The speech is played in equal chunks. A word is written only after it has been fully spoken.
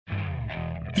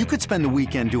You could spend the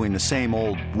weekend doing the same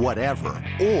old whatever,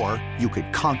 or you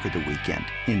could conquer the weekend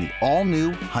in the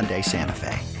all-new Hyundai Santa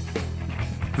Fe.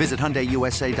 Visit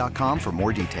HyundaiUSA.com for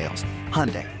more details.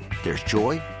 Hyundai, there's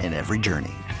joy in every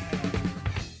journey.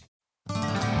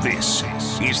 This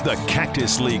is the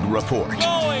Cactus League Report.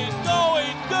 Goodbye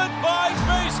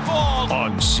baseball.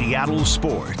 On Seattle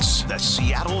Sports, the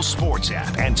Seattle Sports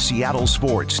app, and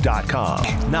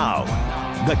seattlesports.com. Now,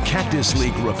 the Cactus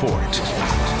League Report.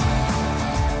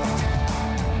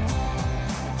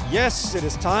 Yes, it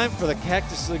is time for the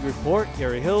Cactus League Report.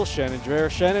 Gary Hill, Shannon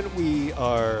Dreher. Shannon, we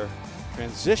are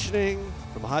transitioning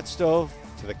from hot stove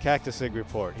to the Cactus League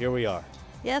Report. Here we are.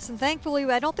 Yes, and thankfully,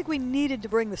 I don't think we needed to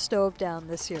bring the stove down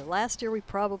this year. Last year, we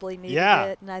probably needed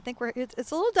it, and I think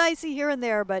it's a little dicey here and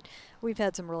there, but we've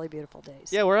had some really beautiful days.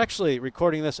 Yeah, we're actually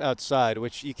recording this outside,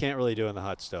 which you can't really do in the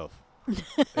hot stove.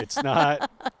 It's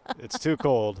too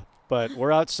cold, but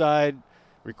we're outside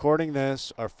recording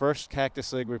this, our first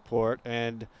Cactus League Report,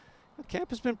 and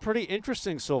camp has been pretty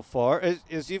interesting so far.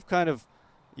 As you've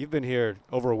been here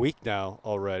over a week now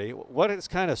already. What has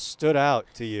kind of stood out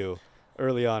to you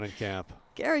early on in camp?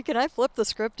 Gary, can I flip the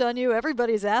script on you?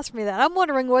 Everybody's asked me that. I'm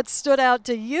wondering what stood out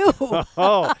to you.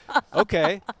 Oh,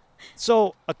 okay.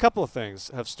 So a couple of things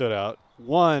have stood out.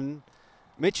 One,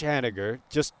 Mitch Haniger,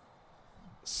 just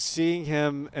seeing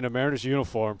him in a Mariners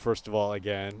uniform, first of all,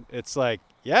 again, it's like,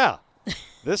 yeah,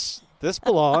 this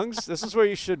belongs. This is where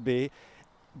you should be.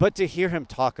 But to hear him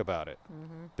talk about it,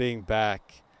 being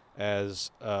back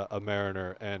as a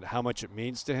Mariner and how much it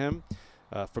means to him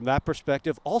from that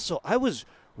perspective. Also, I was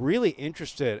really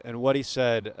interested in what he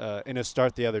said in his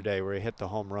start the other day where he hit the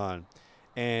home run.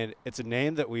 And it's a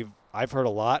name that I've heard a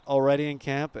lot already in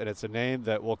camp, and it's a name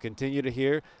that we'll continue to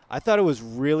hear. I thought it was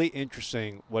really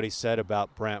interesting what he said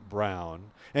about Brant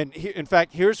Brown. And in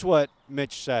fact, here's what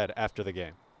Mitch said after the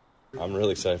game. I'm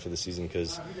really excited for the season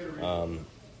because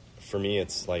for me,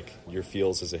 it's like your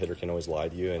feels as a hitter can always lie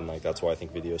to you, and like that's why I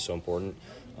think video is so important.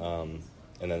 And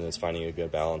then it's finding a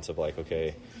good balance of like,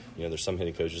 okay, there's some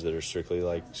hitting coaches that are strictly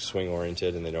like swing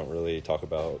oriented and they don't really talk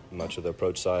about much of the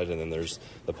approach side, and then there's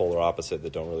the polar opposite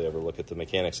that don't really ever look at the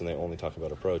mechanics and they only talk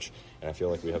about approach. And I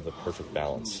feel like we have the perfect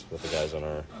balance with the guys on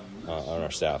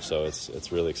our staff, so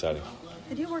it's really exciting.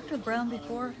 Had you worked with Brown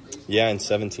before? Yeah, in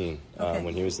 17, okay.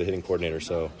 When he was the hitting coordinator,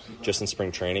 so just in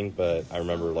spring training. But I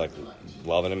remember like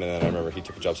loving him, and then I remember he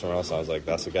took a job somewhere else, and I was like,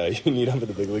 that's the guy you need up in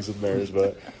the big leagues with Mariners.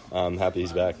 But I'm happy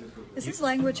he's back. Is his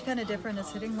language kind of different?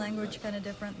 Is hitting language kind of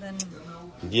different than?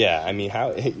 Yeah, I mean,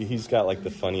 he's got like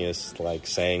the funniest like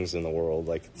sayings in the world,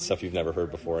 like stuff you've never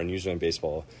heard before. And usually in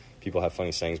baseball, people have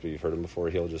funny sayings, but you've heard them before.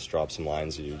 He'll just drop some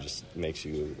lines that just makes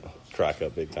you crack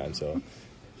up big time. So.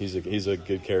 He's a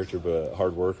good character, but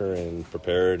hard worker and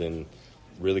prepared and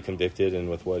really convicted and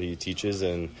with what he teaches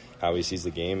and how he sees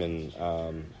the game. And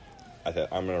I'm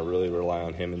going to really rely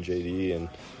on him and JD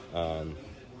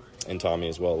and Tommy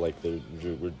as well. Like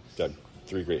we've got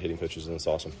three great hitting coaches, and it's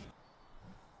awesome.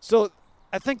 So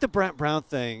I think the Brant Brown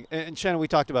thing, and Shannon, we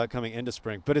talked about coming into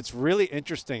spring, but it's really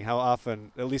interesting how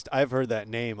often, at least I've heard that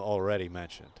name already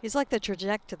mentioned. He's like the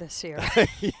trajectory this year.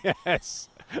 Yes.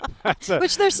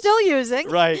 Which they're still using,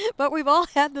 right? But we've all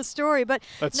had the story. But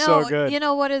that's no, so good.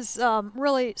 What has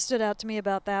really stood out to me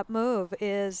about that move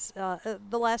is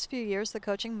the last few years the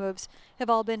coaching moves have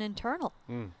all been internal,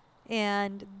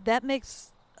 and that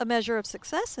makes a measure of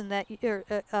success in that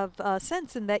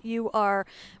sense in that you are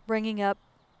bringing up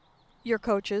your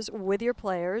coaches with your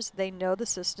players. They know the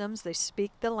systems. They speak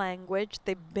the language.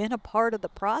 They've been a part of the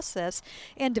process.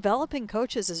 And developing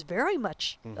coaches is very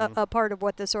much a part of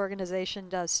what this organization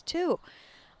does, too.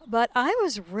 But I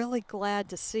was really glad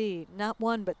to see not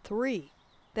one but three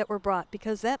that were brought,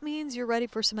 because that means you're ready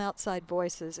for some outside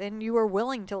voices, and you are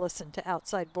willing to listen to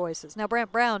outside voices. Now,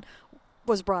 Brant Brown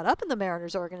was brought up in the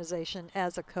Mariners organization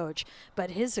as a coach,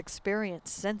 but his experience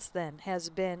since then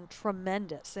has been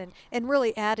tremendous and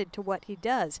really added to what he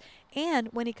does. And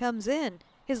when he comes in,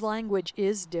 his language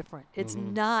is different. It's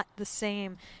not the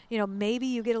same. Maybe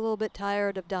you get a little bit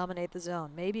tired of dominate the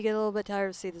zone. Maybe you get a little bit tired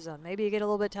of see the zone. Maybe you get a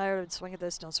little bit tired of swing at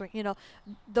this, don't swing,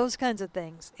 those kinds of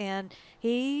things. And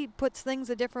he puts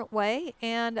things a different way,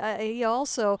 and he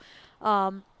also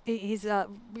he's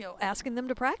asking them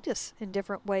to practice in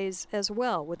different ways as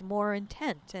well, with more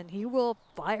intent, and he will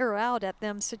fire out at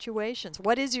them situations.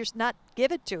 What is your not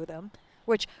give it to them,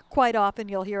 which quite often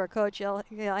you'll hear a coach yell,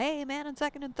 hey, man, in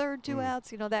second and third, 2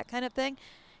 outs, that kind of thing.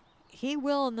 He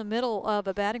will, in the middle of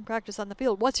a batting practice on the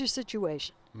field, what's your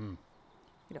situation?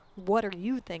 What are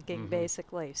you thinking,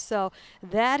 basically? So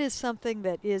that is something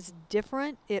that is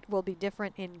different. It will be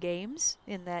different in games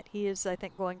in that he is, I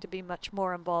think, going to be much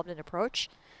more involved in approach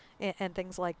and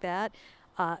things like that.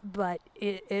 But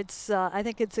it's I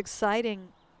think it's exciting,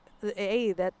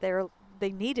 A, that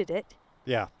they needed it,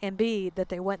 Yeah. and B, that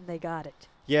they went and they got it.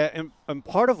 Yeah, and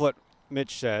part of what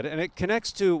Mitch said, and it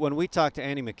connects to when we talked to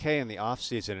Andy McKay in the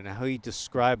offseason and how he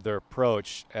described their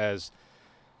approach as,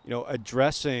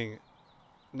 addressing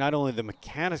not only the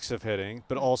mechanics of hitting,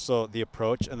 but also the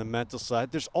approach and the mental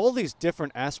side. There's all these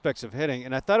different aspects of hitting,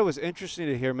 and I thought it was interesting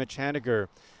to hear Mitch Haniger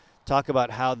talk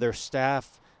about how their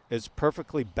staff is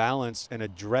perfectly balanced in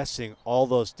addressing all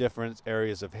those different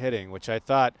areas of hitting, which I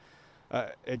thought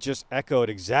it just echoed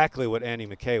exactly what Andy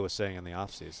McKay was saying in the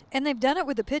offseason. And they've done it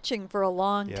with the pitching for a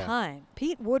long Yeah. time.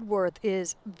 Pete Woodworth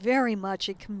is very much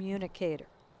a communicator.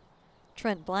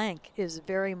 Trent Blank is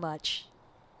very much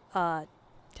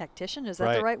tactician. Is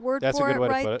that the right word That's for a good it way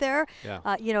to right put it. there?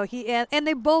 Yeah. He and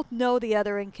they both know the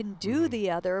other and can do the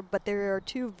other, but there are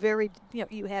two very,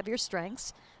 you have your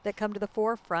strengths that come to the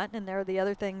forefront, and there are the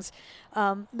other things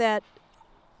that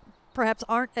perhaps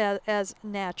aren't as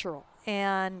natural.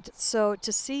 And so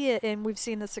to see it, and we've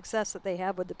seen the success that they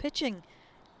have with the pitching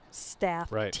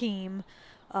staff, team,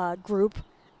 group,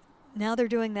 now they're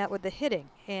doing that with the hitting.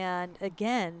 And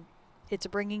again, it's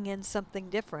bringing in something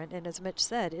different, and as Mitch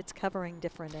said, it's covering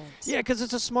different ends. Yeah, because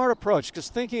it's a smart approach. Because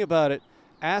thinking about it,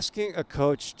 asking a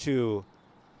coach to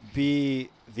be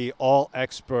the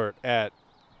all-expert at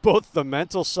both the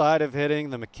mental side of hitting,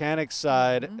 the mechanics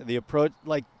side, the approach,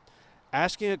 like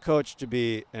asking a coach to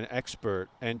be an expert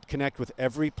and connect with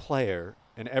every player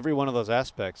in every one of those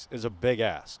aspects is a big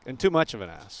ask and too much of an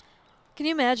ask. Can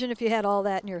you imagine if you had all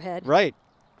that in your head? Right.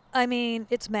 I mean,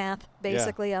 it's math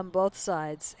basically on both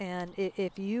sides. And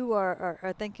if you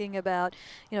are thinking about,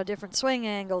 different swing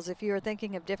angles, if you are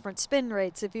thinking of different spin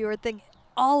rates, if you are thinking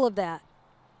all of that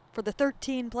for the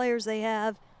 13 players they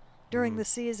have during the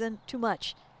season, too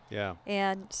much. Yeah.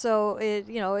 And so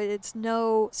it's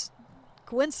no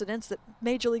coincidence that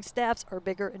major league staffs are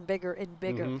bigger and bigger and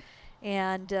bigger.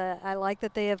 And I like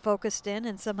that they have focused in,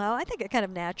 and somehow I think it kind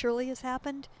of naturally has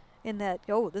happened in that,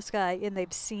 this guy, and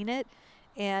they've seen it.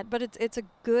 But it's a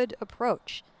good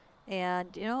approach.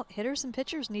 And, hitters and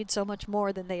pitchers need so much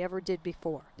more than they ever did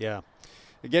before. Yeah.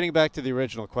 Getting back to the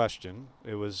original question,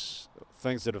 it was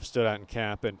things that have stood out in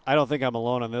camp. And I don't think I'm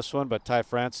alone on this one, but Ty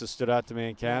Francis stood out to me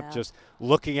in camp, just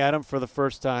looking at him for the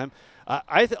first time.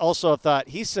 I also thought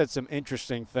he said some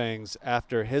interesting things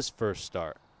after his first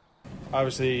start.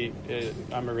 Obviously,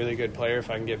 I'm a really good player if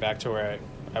I can get back to where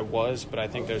I was, but I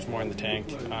think there's more in the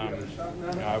tank.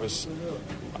 I was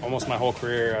almost my whole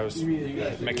career, I was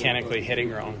mechanically hitting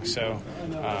wrong. So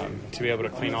to be able to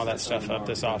clean all that stuff up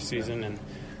this off season and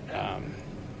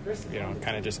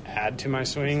kind of just add to my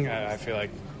swing, I feel like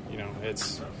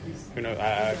it's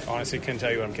I honestly couldn't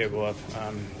tell you what I'm capable of.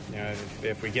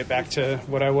 If we get back to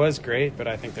what I was, great, but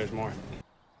I think there's more.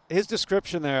 His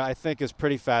description there, I think, is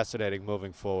pretty fascinating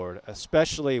moving forward,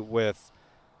 especially with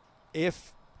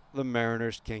if the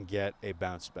Mariners can get a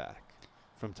bounce back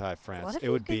from Ty France. What if it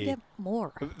would be get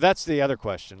more? That's the other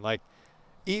question. Like,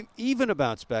 even a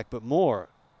bounce back, but more,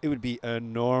 it would be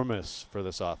enormous for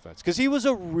this offense because he was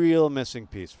a real missing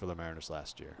piece for the Mariners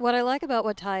last year. What I like about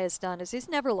what Ty has done is he's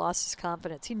never lost his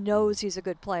confidence. He knows he's a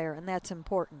good player, and that's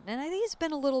important. And I think he's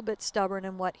been a little bit stubborn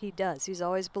in what he does. He's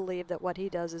always believed that what he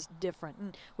does is different.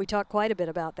 And we talked quite a bit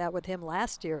about that with him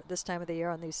last year, this time of the year,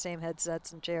 on these same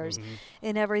headsets and chairs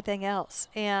and everything else.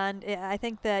 And I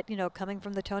think that, coming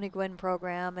from the Tony Gwynn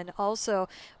program and also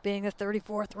being a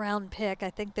 34th round pick,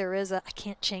 I think there is I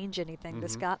can't change anything.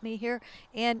 This got me here.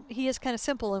 And he is kind of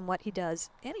simple in what he does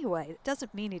anyway. It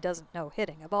doesn't mean he doesn't know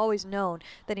hitting. I've always known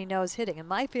that he knows hitting. And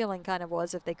my feeling kind of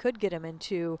was if they could get him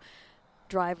into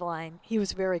drive line, he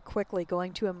was very quickly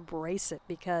going to embrace it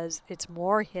because it's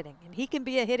more hitting. And he can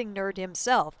be a hitting nerd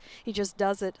himself. He just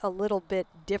does it a little bit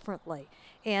differently.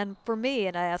 And for me,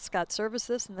 and I asked Scott Service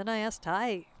this, and then I asked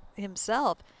Ty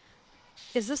himself,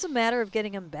 is this a matter of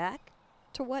getting him back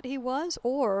to what he was,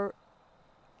 or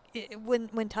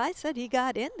when Ty said he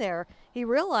got in there, he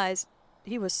realized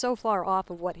he was so far off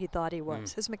of what he thought he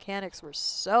was. His mechanics were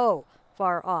so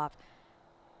far off.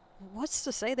 What's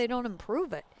to say they don't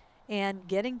improve it? And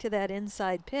getting to that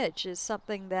inside pitch is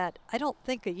something that I don't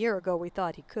think a year ago we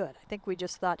thought he could. I think we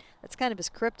just thought that's kind of his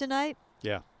kryptonite.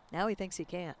 Yeah. Now he thinks he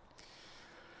can.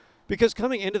 Because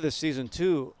coming into this season,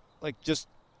 too, like just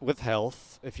with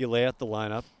health, if you lay out the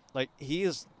lineup, like he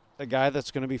is a guy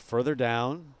that's going to be further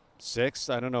down, 6th.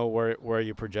 I don't know where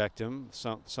you project him,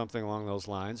 something along those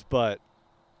lines. But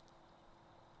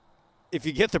if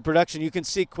you get the production, you can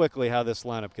see quickly how this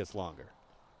lineup gets longer.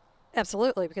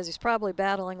 Absolutely, because he's probably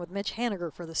battling with Mitch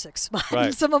Haniger for the 6th spot Right.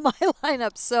 in some of my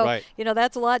lineups. So, Right.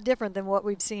 that's a lot different than what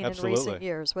we've seen Absolutely. in recent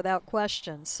years, without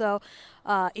question. So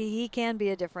he can be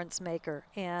a difference maker,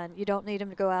 and you don't need him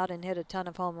to go out and hit a ton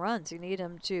of home runs. You need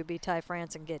him to be Ty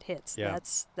France and get hits. Yeah.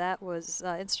 That was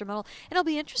instrumental. And it'll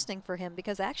be interesting for him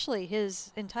because actually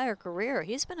his entire career,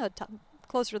 he's been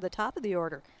closer to the top of the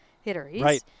order hitter.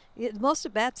 Right. Most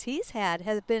at bats he's had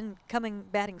has been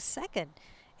batting second.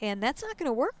 And that's not going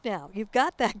to work now. You've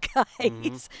got that guy.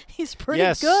 Mm-hmm. He's pretty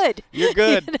Yes, good. you're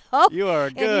good. You know? You are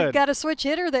And good. you've got a switch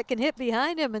hitter that can hit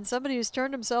behind him, and somebody who's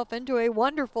turned himself into a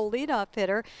wonderful leadoff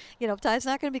hitter. Ty's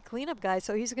not going to be cleanup guy,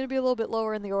 so he's going to be a little bit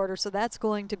lower in the order. So that's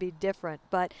going to be different.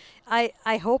 But I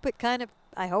hope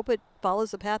it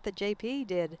follows the path that JP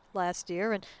did last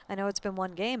year. And I know it's been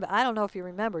one game, but I don't know if you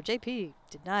remember, JP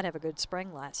did not have a good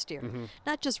spring last year. Mm-hmm.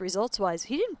 Not just results-wise.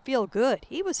 He didn't feel good.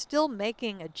 He was still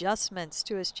making adjustments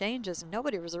to his changes, and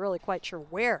nobody was really quite sure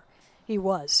where he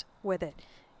was with it.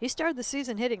 He started the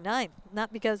season hitting 9th,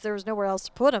 not because there was nowhere else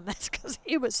to put him. That's because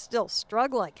he was still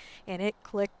struggling, and it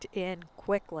clicked in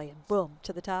quickly, and boom,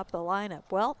 to the top of the lineup.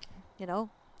 Well,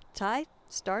 Ty,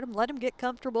 start him, let him get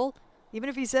comfortable. Even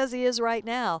if he says he is right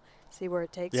now, see where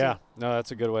it takes him. Yeah, no,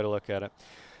 that's a good way to look at it.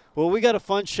 Well, we got a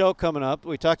fun show coming up.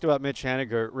 We talked about Mitch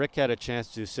Haniger. Rick had a chance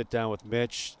to sit down with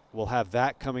Mitch. We'll have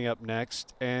that coming up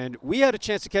next. And we had a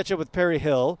chance to catch up with Perry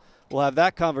Hill. We'll have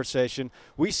that conversation.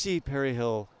 We see Perry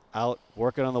Hill out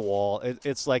working on the wall.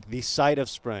 It's like the sight of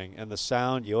spring and the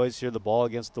sound. You always hear the ball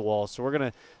against the wall. So we're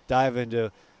going to dive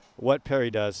into what Perry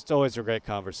does. It's always a great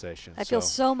conversation. I feel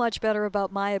so much better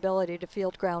about my ability to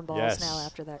field ground balls now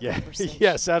after that conversation.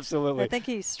 Yes, absolutely. I think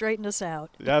he straightened us out.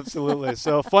 Absolutely.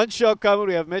 So fun show coming.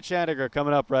 We have Mitch Haniger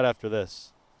coming up right after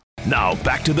this. Now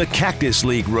back to the Cactus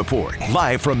League Report,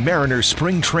 live from Mariners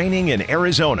spring training in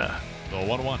Arizona. The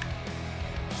 1-1.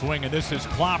 Swing, and this is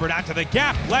clobbered out to the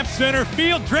gap. Left center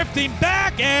field, drifting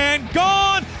back and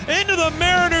gone into the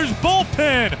Mariners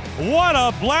bullpen. What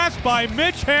a blast by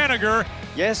Mitch Haniger.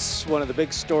 Yes, one of the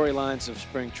big storylines of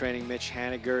spring training, Mitch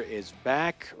Haniger is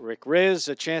back. Rick Riz,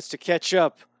 a chance to catch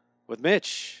up with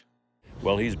Mitch.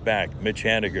 Well, he's back. Mitch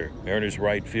Haniger, Mariners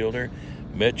right fielder.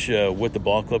 Mitch, with the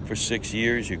ball club for 6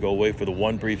 years. You go away for the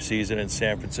one brief season in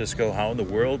San Francisco. How in the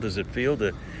world does it feel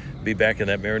to be back in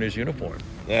that Mariners uniform?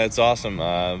 Yeah, it's awesome.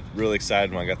 Really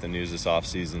excited when I got the news this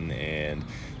offseason, and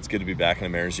it's good to be back in a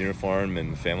Mariners uniform,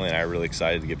 and the family and I are really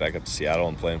excited to get back up to Seattle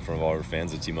and play in front of all our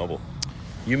fans at T-Mobile.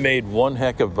 You made one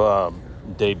heck of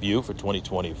debut for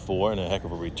 2024 and a heck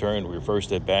of a return. We were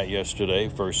first at bat yesterday,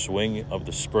 first swing of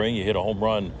the spring. You hit a home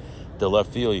run to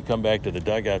left field. You come back to the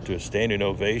dugout to a standing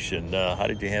ovation. How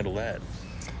did you handle that?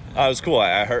 It was cool.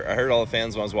 I heard all the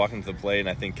fans when I was walking to the plate, and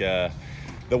I think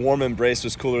the warm embrace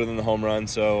was cooler than the home run.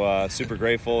 So super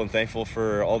grateful and thankful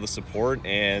for all the support.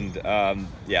 And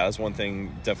that's one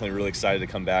thing. Definitely really excited to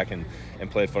come back and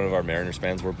play in front of our Mariners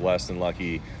fans. We're blessed and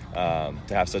lucky to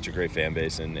have such a great fan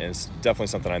base, and it's definitely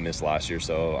something I missed last year.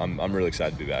 So I'm really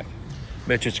excited to be back.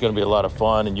 Mitch, it's going to be a lot of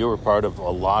fun, and you were part of a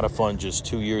lot of fun just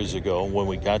 2 years ago when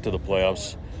we got to the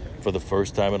playoffs for the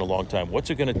first time in a long time.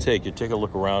 What's it going to take? You take a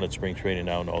look around at spring training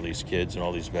now and all these kids and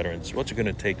all these veterans. What's it going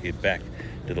to take to get back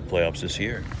to the playoffs this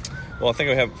year? Well, I think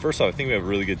we have a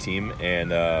really good team,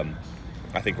 and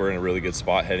I think we're in a really good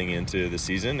spot heading into the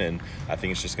season, and I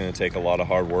think it's just going to take a lot of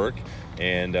hard work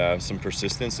and some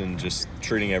persistence and just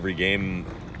treating every game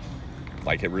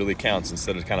like it really counts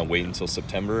instead of kind of waiting until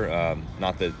September.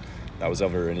 Not that was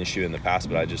ever an issue in the past,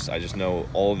 but I just know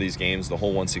all of these games, the whole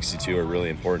 162, are really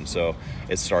important. So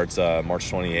it starts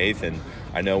March 28th, and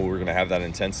I know we're going to have that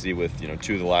intensity with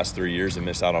 2 of the last 3 years and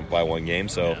miss out on by one game.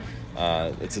 So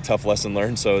it's a tough lesson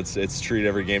learned. So it's treat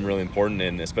every game really important,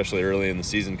 and especially early in the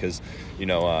season, because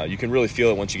you can really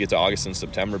feel it once you get to August and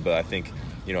September. But I think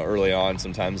early on,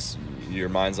 sometimes your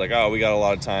mind's like, oh, we got a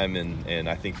lot of time, and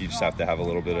I think you just have to have a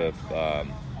little bit of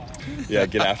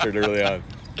get after it early on.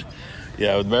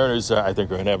 Yeah, with Mariners, I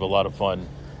think we're going to have a lot of fun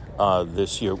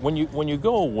this year. When you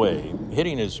go away,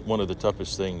 hitting is one of the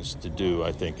toughest things to do,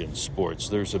 I think, in sports.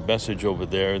 There's a message over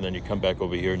there, and then you come back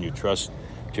over here and you trust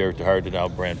Jarrett DeHart and now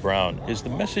Brant Brown. Is the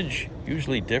message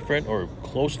usually different or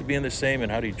close to being the same,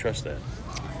 and how do you trust that?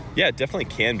 Yeah, it definitely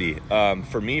can be.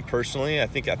 For me personally, I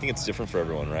think it's different for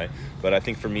everyone, right? But I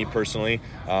think for me personally,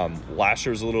 last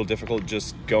year was a little difficult,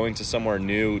 just going to somewhere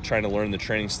new, trying to learn the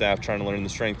training staff, trying to learn the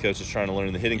strength coaches, trying to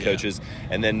learn the hitting coaches.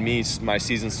 And then my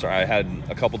season started, I had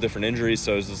a couple different injuries,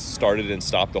 so it just started and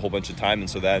stopped a whole bunch of time. And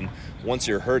so then once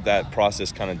you're hurt, that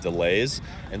process kind of delays.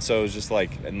 And so it was just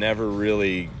like I never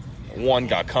really,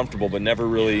 got comfortable, but never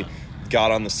really got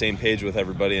on the same page with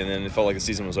everybody, and then it felt like the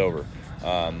season was over.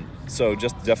 So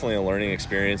just definitely a learning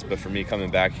experience. But for me, coming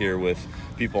back here with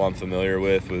people I'm familiar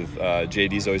with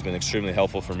JD's always been extremely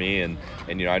helpful for me, and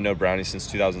I know Brownie since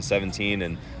 2017,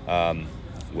 and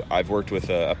I've worked with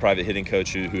a private hitting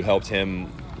coach who helped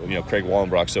him, Craig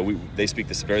Wallenbrock. So they speak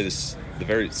the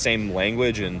very same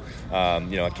language, and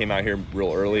I came out here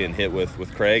real early and hit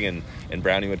with Craig, and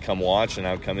Brownie would come watch, and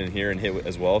I would come in here and hit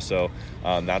as well. So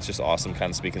that's just awesome,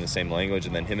 kind of speaking the same language,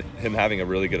 and then him having a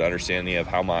really good understanding of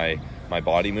how my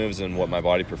body moves and what my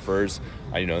body prefers.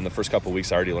 In the first couple of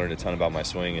weeks, I already learned a ton about my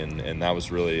swing, and that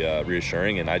was really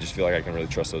reassuring, and I just feel like I can really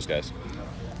trust those guys.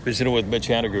 Visiting with Mitch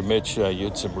Haniger. Mitch, you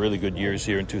had some really good years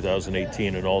here in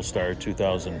 2018, an All-Star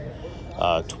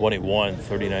 2021,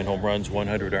 39 home runs,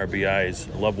 100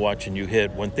 RBIs. I love watching you hit.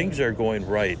 When things are going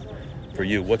right for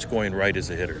you, what's going right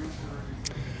as a hitter?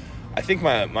 I think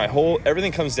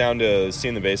everything comes down to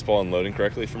seeing the baseball and loading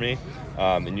correctly for me.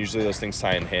 And usually those things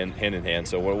tie hand in hand.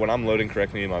 So when I'm loading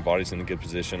correctly and my body's in a good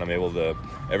position, I'm able to,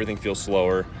 everything feels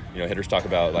slower. Hitters talk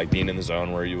about like being in the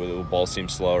zone where the ball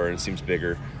seems slower and it seems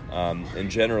bigger. And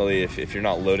generally, if you're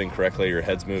not loading correctly, your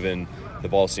head's moving, the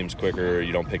ball seems quicker,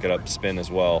 you don't pick it up spin as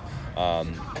well.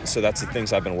 So that's the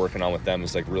things I've been working on with them,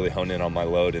 is like really hone in on my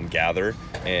load and gather.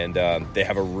 And they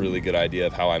have a really good idea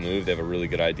of how I move. They have a really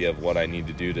good idea of what I need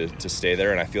to do to stay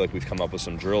there. And I feel like we've come up with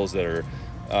some drills that are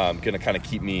going to kind of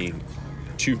keep me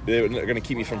they're going to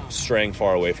keep me from straying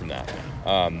far away from that.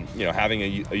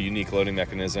 Having a unique loading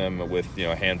mechanism with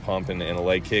a hand pump and a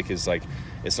leg kick is like,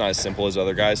 it's not as simple as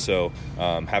other guys. So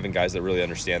having guys that really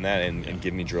understand that and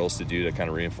give me drills to do to kind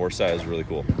of reinforce that is really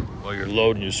cool. Well, your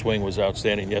load and your swing was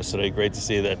outstanding yesterday. Great to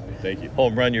see that. Thank you.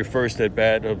 Home run, your first at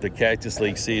bat of the Cactus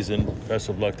League season. Best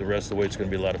of luck the rest of the way. It's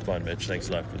going to be a lot of fun, Mitch. Thanks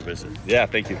a lot for the visit. Yeah,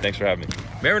 thank you. Thanks for having me.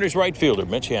 Mariners right fielder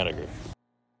Mitch Haniger.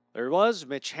 There it was,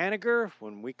 Mitch Haniger.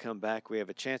 When we come back, we have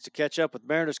a chance to catch up with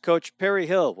Mariners coach Perry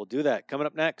Hill. We'll do that coming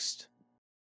up next.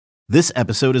 This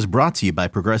episode is brought to you by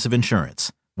Progressive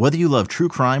Insurance. Whether you love true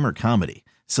crime or comedy,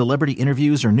 celebrity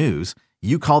interviews or news,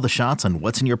 you call the shots on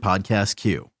what's in your podcast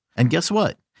queue. And guess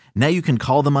what? Now you can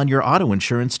call them on your auto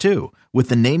insurance too, with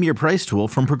the Name Your Price tool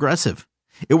from Progressive.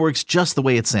 It works just the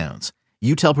way it sounds.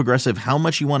 You tell Progressive how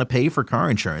much you want to pay for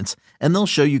car insurance, and they'll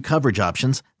show you coverage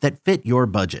options that fit your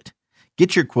budget.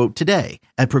 Get your quote today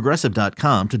at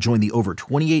Progressive.com to join the over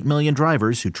 28 million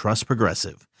drivers who trust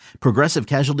Progressive. Progressive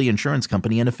Casualty Insurance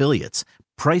Company and Affiliates.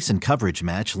 Price and coverage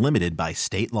match limited by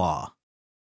state law.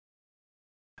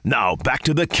 Now back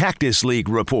to the Cactus League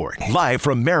Report, live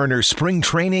from Mariners spring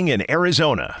training in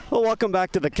Arizona. Well, welcome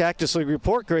back to the Cactus League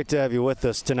Report. Great to have you with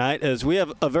us tonight, as we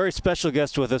have a very special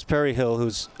guest with us, Perry Hill,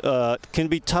 who's can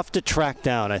be tough to track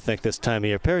down, I think, this time of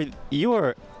year. Perry, you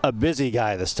are a busy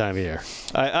guy this time of year.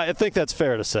 I think that's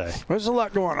fair to say. There's a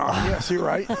lot going on. Yes, you're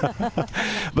right.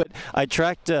 But I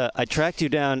tracked you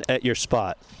down at your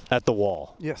spot at the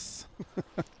wall. Yes.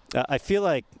 I feel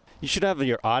like you should have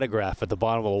your autograph at the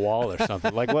bottom of the wall or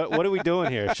something. Like, what are we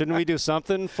doing here? Shouldn't we do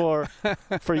something for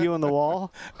you on the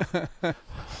wall?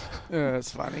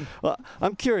 That's funny. Well,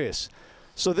 I'm curious.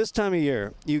 So this time of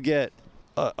year, you get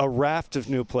a raft of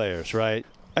new players, right?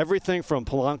 Everything from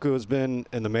Polanco, who's been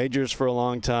in the majors for a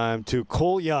long time, to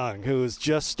Cole Young, who is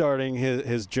just starting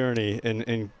his journey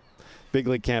in big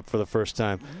league camp for the first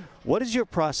time. What is your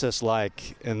process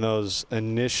like in those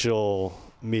initial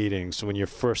meetings when you're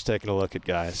first taking a look at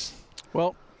guys?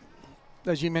 Well,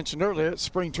 as you mentioned earlier, it's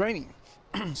spring training.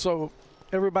 So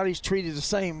everybody's treated the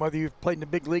same, whether you've played in the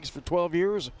big leagues for 12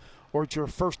 years or it's your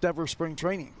first ever spring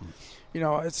training.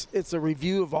 It's a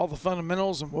review of all the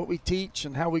fundamentals and what we teach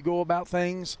and how we go about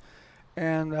things.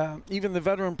 And even the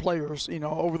veteran players,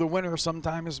 over the winter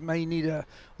sometimes may need to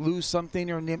lose something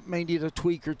or may need a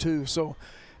tweak or two. So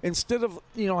instead of,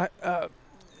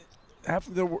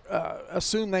 having to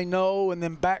assume they know and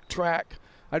then backtrack,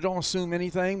 I don't assume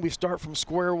anything. We start from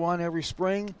square one every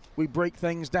spring. We break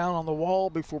things down on the wall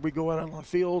before we go out on the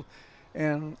field.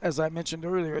 And as I mentioned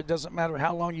earlier, it doesn't matter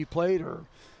how long you played or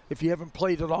if you haven't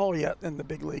played at all yet in the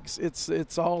big leagues.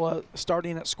 It's all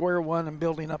starting at square one and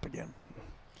building up again.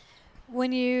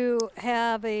 When you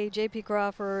have a J.P.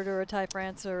 Crawford or a Ty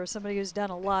France or somebody who's done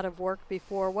a lot of work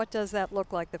before, what does that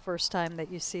look like the first time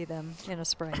that you see them in a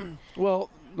spring? Well,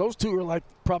 those two are like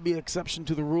probably an exception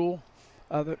to the rule.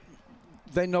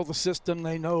 They know the system.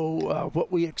 They know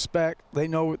what we expect. They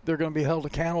know they're going to be held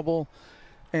accountable.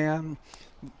 And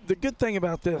the good thing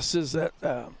about this is that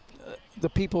the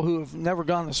people who have never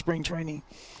gone to spring training,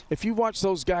 if you watch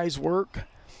those guys work,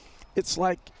 it's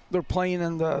like they're playing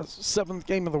in the 7th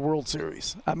game of the World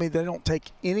Series. I mean, they don't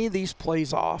take any of these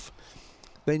plays off.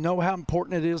 They know how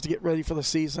important it is to get ready for the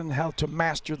season, how to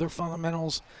master their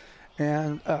fundamentals.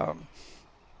 And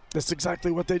that's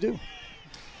exactly what they do.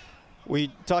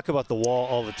 We talk about the wall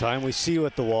all the time. We see you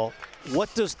at the wall.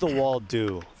 What does the wall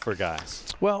do for guys?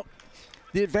 Well,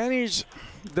 the advantage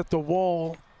that the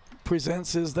wall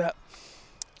presents is that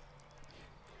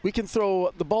we can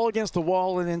throw the ball against the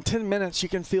wall, and in 10 minutes you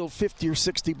can field 50 or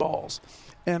 60 balls.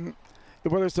 And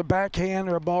whether it's a backhand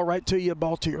or a ball right to you, a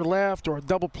ball to your left, or a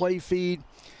double play feed.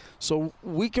 So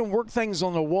we can work things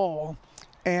on the wall,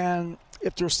 and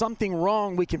if there's something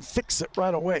wrong, we can fix it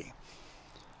right away.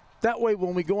 That way,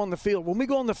 when we go on the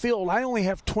field, I only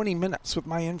have 20 minutes with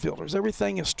my infielders.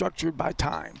 Everything is structured by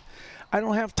time. I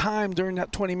don't have time during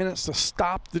that 20 minutes to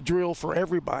stop the drill for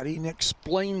everybody and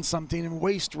explain something and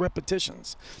waste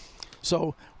repetitions.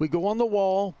 So we go on the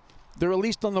wall. They're at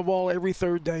least on the wall every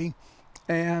third day.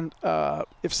 And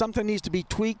if something needs to be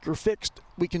tweaked or fixed,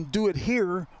 we can do it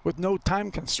here with no time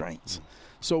constraints.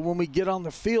 So when we get on the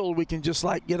field, we can just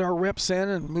like get our reps in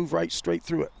and move right straight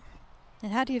through it.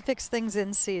 And how do you fix things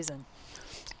in season?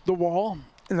 The wall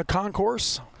in the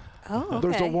concourse. Oh, okay.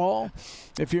 There's a wall.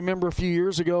 If you remember a few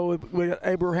years ago, we had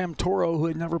Abraham Toro, who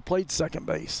had never played second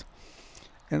base.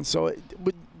 And so it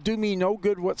would do me no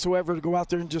good whatsoever to go out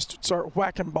there and just start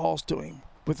whacking balls to him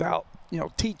without,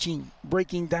 teaching,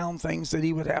 breaking down things that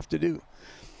he would have to do.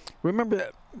 Remember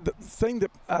that the thing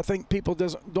that I think people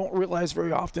don't realize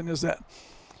very often is that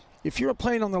if you're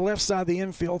playing on the left side of the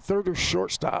infield, third or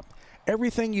shortstop,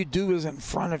 everything you do is in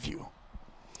front of you.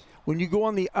 When you go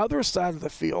on the other side of the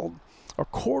field, a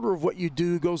quarter of what you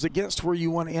do goes against where you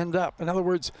want to end up. In other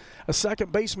words, a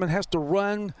second baseman has to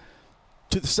run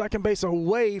to the second base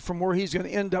away from where he's going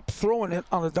to end up throwing it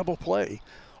on a double play.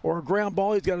 Or a ground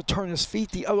ball, he's got to turn his feet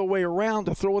the other way around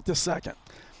to throw it to second.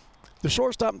 The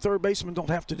shortstop and third baseman don't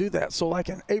have to do that. So like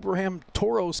in Abraham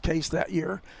Toro's case that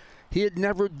year, he had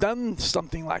never done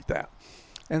something like that.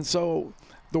 And so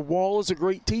the wall is a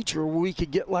great teacher where we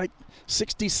could get like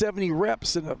 60, 70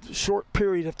 reps in a short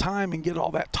period of time and get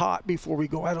all that taught before we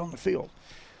go out on the field.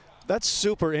 That's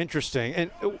super interesting.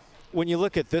 And when you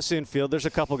look at this infield, there's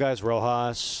a couple guys,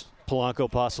 Rojas, Polanco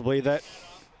possibly, that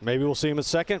maybe we'll see him at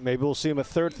second, maybe we'll see him at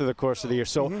third through the course of the year.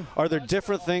 So are there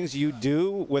different things you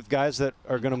do with guys that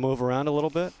are going to move around a little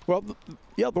bit? Well,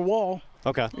 the wall.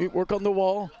 Okay. You work on the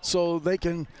wall so they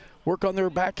can work on their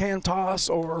backhand toss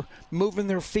or moving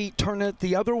their feet, turn it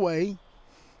the other way,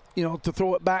 to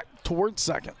throw it back towards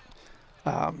second.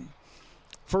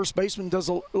 First baseman does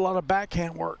a lot of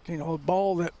backhand work. A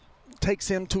ball that takes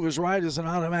him to his right is an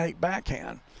automatic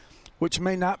backhand, which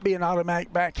may not be an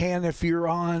automatic backhand if you're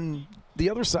on the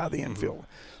other side of the infield.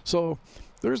 So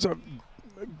there's a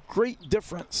great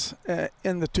difference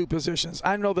in the two positions.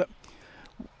 I know that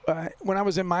when I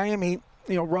was in Miami,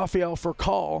 Rafael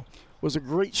Furcal was a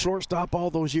great shortstop all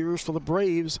those years for the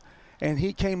Braves, and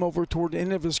he came over toward the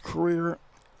end of his career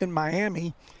in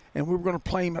Miami, and we were going to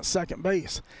play him at second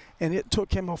base. And it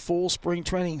took him a full spring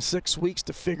training, 6 weeks,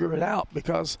 to figure it out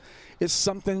because it's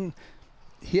something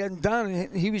he hadn't done.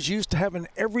 And he was used to having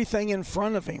everything in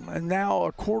front of him, and now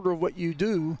a quarter of what you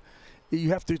do, you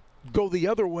have to go the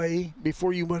other way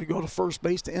before you want to go to first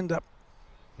base to end up.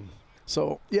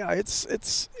 So, yeah, it's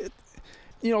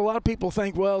a lot of people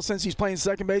think, well, since he's playing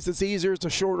second base, it's easier, it's a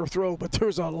shorter throw, but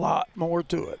there's a lot more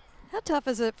to it. How tough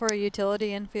is it for a utility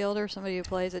infielder, somebody who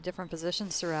plays at different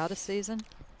positions throughout a season?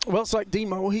 Well, it's like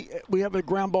Demo. We have a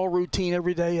ground ball routine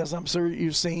every day, as I'm sure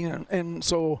you've seen. And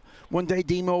so one day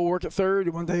Demo will work at third,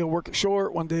 one day he'll work at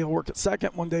short, one day he'll work at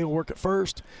second, one day he'll work at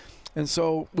first. And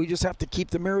so we just have to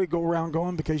keep the merry-go-round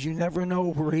going because you never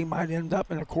know where he might end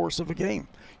up in the course of a game.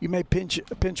 You may pinch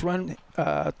run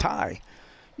tie.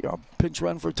 Pinch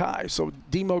run for tie. So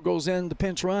Demo goes in to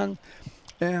pinch run,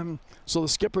 and so the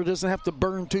skipper doesn't have to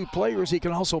burn two players. He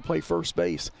can also play first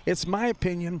base. It's my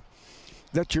opinion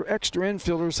that your extra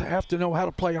infielders have to know how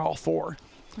to play all four.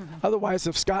 Otherwise,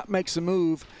 if Scott makes a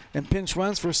move and pinch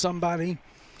runs for somebody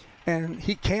and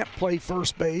he can't play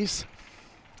first base,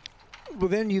 well,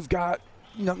 then you've got,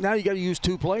 now you got to use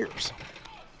two players.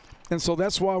 And so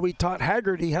that's why we taught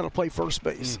Haggerty how to play first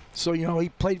base. So, he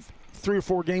played 3 or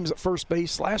 4 games at first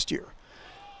base last year.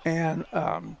 And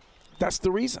that's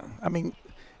the reason. I mean,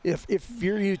 if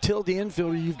you're a utility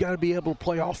infielder, you've got to be able to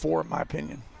play all four, in my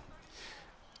opinion.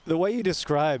 The way you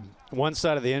describe one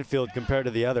side of the infield compared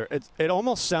to the other, it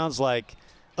almost sounds like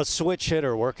a switch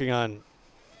hitter working on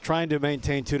trying to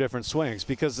maintain two different swings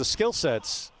because the skill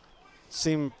sets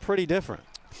seem pretty different.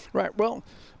 Right. Well,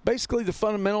 basically the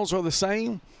fundamentals are the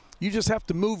same. You just have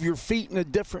to move your feet in a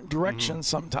different direction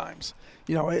sometimes.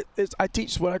 I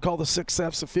teach what I call the 6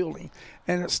 F's of fielding,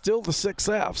 and it's still the 6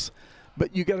 F's,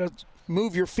 but you got to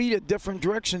move your feet a different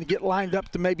direction to get lined up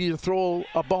to maybe to throw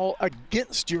a ball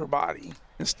against your body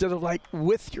instead of like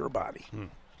with your body.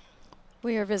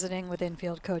 We are visiting with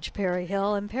infield coach Perry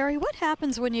Hill. And Perry, what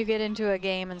happens when you get into a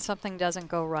game and something doesn't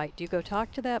go right? Do you go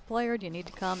talk to that player? Do you need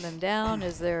to calm them down?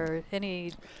 Is there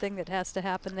anything that has to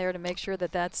happen there to make sure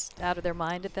that that's out of their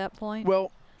mind at that point?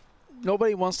 Well,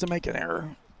 nobody wants to make an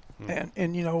error.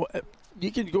 And you know,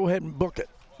 you can go ahead and book it.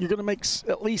 You're going to make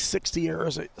at least 60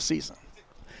 errors a season.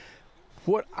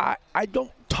 What I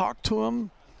don't talk to them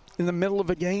in the middle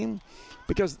of a game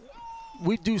because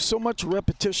we do so much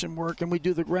repetition work, and we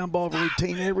do the ground ball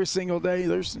routine every single day.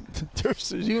 There's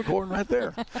a unicorn right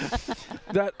there.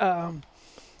 That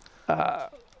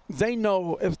they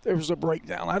know if there's a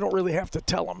breakdown. I don't really have to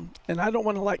tell them, and I don't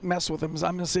want to like mess with them.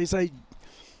 I'm going to say,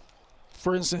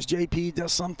 for instance, JP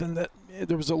does something that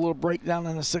there was a little breakdown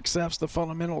in the 6Fs, the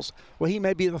fundamentals. Well, he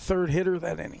may be the third hitter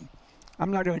that inning.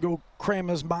 I'm not going to go cram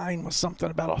his mind with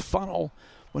something about a funnel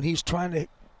when he's trying to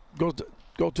go to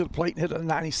the plate and hit a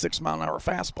 96-mile-an-hour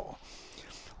fastball.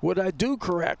 What I do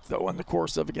correct, though, in the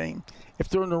course of a game, if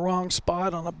they're in the wrong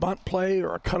spot on a bunt play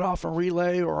or a cutoff and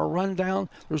relay or a rundown,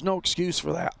 there's no excuse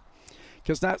for that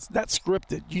because that's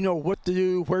scripted. You know what to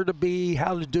do, where to be,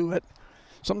 how to do it.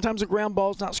 Sometimes a ground ball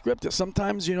is not scripted.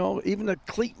 Sometimes, you know, even a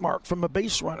cleat mark from a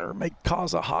base runner may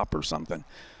cause a hop or something.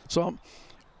 So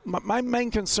my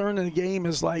main concern in the game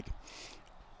is like,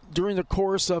 during the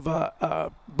course of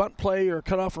a bunt play or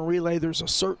cutoff and relay, there's a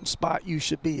certain spot you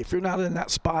should be. If you're not in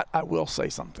that spot, I will say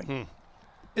something.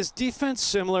 Is defense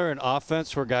similar in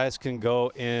offense where guys can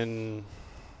go in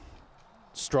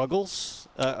struggles?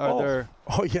 Oh,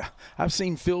 yeah. I've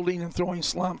seen fielding and throwing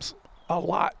slumps a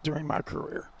lot during my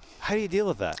career. How do you deal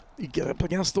with that? You get up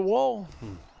against the wall,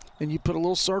 and you put a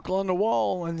little circle on the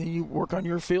wall, and then you work on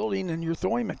your fielding and your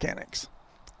throwing mechanics.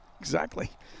 Exactly.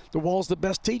 The wall's the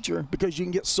best teacher because you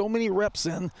can get so many reps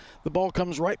in, the ball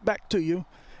comes right back to you,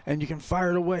 and you can fire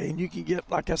it away. And you can get,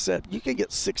 like I said, you can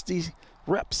get 60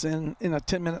 reps in a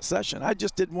 10-minute session. I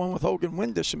just did one with Hogan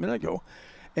Windish a minute ago,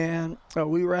 and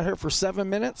we were out here for 7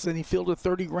 minutes, and he fielded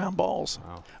 30 ground balls.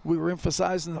 Wow. We were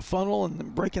emphasizing the funnel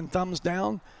and breaking thumbs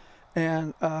down,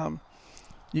 and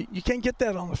you can't get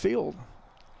that on the field.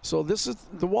 So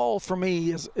the wall for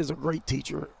me is a great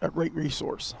teacher, a great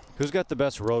resource. Who's got the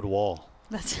best road wall?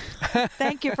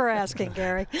 Thank you for asking,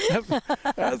 Gary.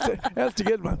 That's a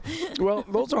good one. Well,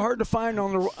 those are hard to find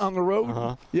on the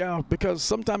road. Yeah, because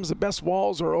sometimes the best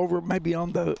walls are over maybe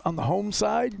on the home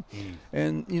side,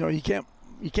 and you know you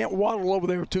can't waddle over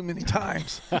there too many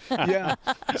times. Yeah.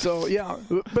 So yeah,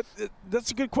 but that's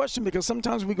a good question because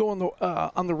sometimes we go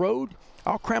on the road.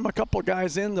 I'll cram a couple of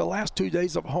guys in the last 2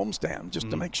 days of a homestand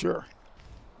just to make sure.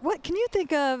 What can you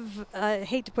think of? I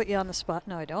hate to put you on the spot.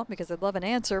 No, I don't, because I'd love an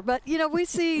answer. But, you know, we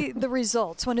see the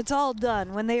results when it's all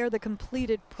done, when they are the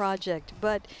completed project.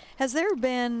 But has there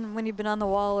been, when you've been on the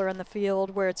wall or in the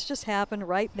field, where it's just happened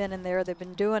right then and there, they've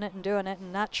been doing it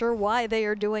and not sure why they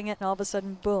are doing it, and all of a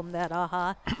sudden, boom, that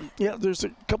aha? Yeah, there's a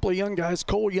couple of young guys.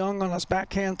 Cole Young on his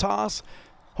backhand toss.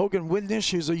 Hogan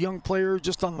Windish, who's a young player,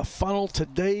 just on the funnel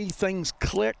today. Things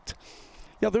clicked.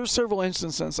 Yeah, there's several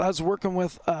instances. I was working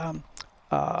with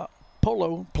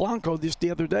Polanco just the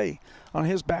other day on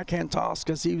his backhand toss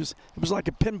because it was like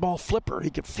a pinball flipper. He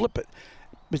could flip it,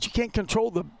 but you can't control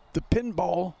the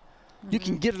pinball. You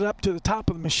can get it up to the top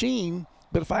of the machine,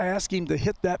 but if I ask him to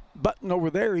hit that button over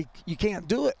there, you can't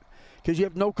do it because you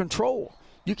have no control.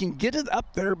 You can get it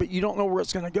up there, but you don't know where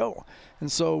it's going to go.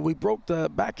 And so we broke the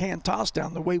backhand toss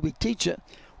down the way we teach it,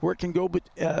 where it can go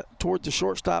toward the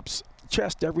shortstop's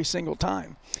chest every single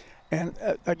time. And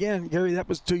again, Gary, that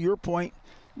was to your point.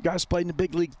 Guys played in the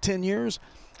big league 10 years,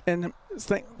 and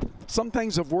some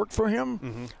things have worked for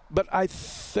him. But I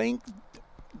think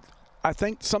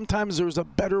sometimes there's a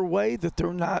better way that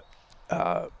they're not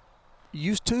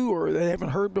used to or they haven't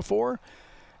heard before.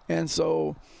 And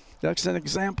so that's an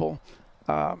example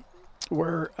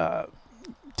where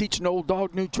teaching old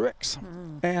dog new tricks.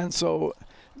 And so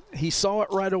he saw it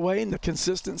right away in the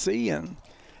consistency, and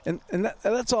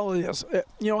that's all it is.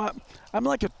 You know, I'm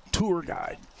like a tour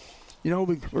guide. You know,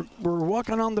 we're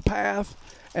walking on the path,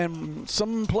 and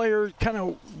some player kind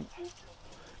of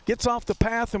gets off the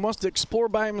path and wants to explore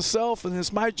by himself, and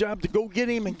it's my job to go get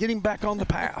him and get him back on the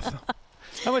path.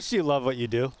 How much do you love what you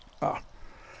do?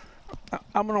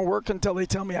 I'm going to work until they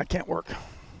tell me I can't work.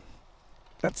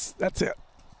 That's it.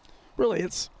 Really,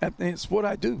 it's what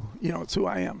I do. You know, it's who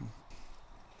I am.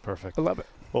 Perfect. I love it.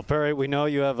 Well, Perry, we know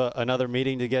you have another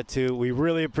meeting to get to. We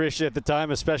really appreciate the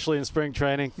time, especially in spring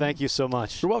training. Thank you so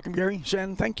much. You're welcome, Gary.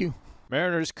 Shannon, thank you.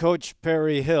 Mariners coach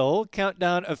Perry Hill.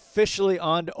 Countdown officially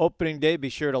on to opening day. Be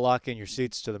sure to lock in your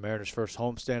seats to the Mariners' first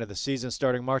homestand of the season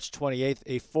starting March 28th,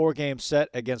 a 4-game set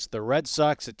against the Red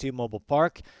Sox at T-Mobile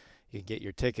Park. You can get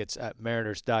your tickets at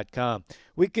mariners.com.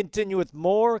 We continue with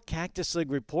more Cactus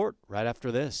League Report right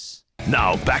after this.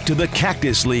 Now back to the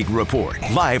Cactus League Report,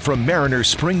 live from Mariners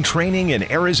spring training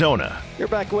in Arizona. You're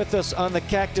back with us on the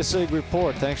Cactus League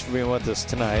Report. Thanks for being with us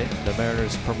tonight. The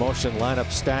Mariners promotion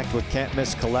lineup stacked with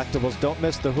can't-miss collectibles. Don't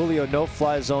miss the Julio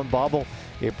No-Fly Zone Bobble,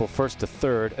 April 1st to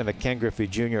 3rd, and the Ken Griffey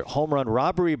Jr. Home Run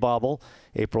Robbery Bobble,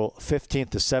 April 15th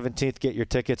to 17th. Get your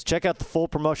tickets. Check out the full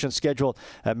promotion schedule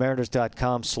at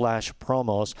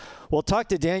mariners.com/promos. We'll talk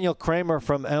to Daniel Kramer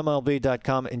from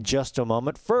MLB.com in just a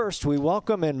moment. First, we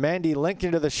welcome in Mandy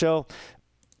Lincoln to the show.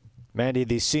 Mandy,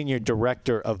 the Senior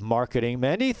Director of Marketing.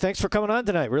 Mandy, thanks for coming on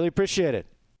tonight. Really appreciate it.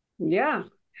 Yeah,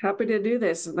 happy to do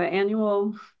this. The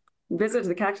annual visit to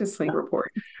the Cactus League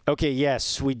Report. Okay,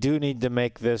 yes, we do need to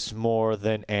make this more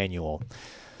than annual.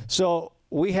 So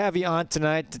we have you on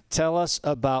tonight to tell us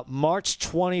about March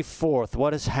 24th.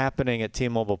 What is happening at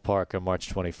T-Mobile Park on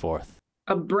March 24th?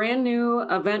 A brand new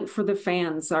event for the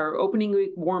fans, our opening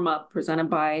week warm-up presented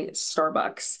by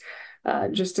Starbucks.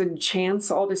 Just a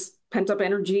chance, all this pent-up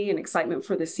energy and excitement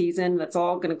for the season. That's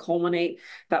all going to culminate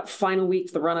that final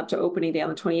week, the run-up to opening day on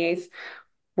the 28th.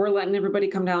 We're letting everybody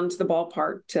come down to the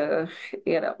ballpark to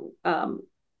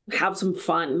have some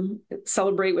fun,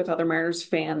 celebrate with other Mariners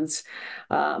fans.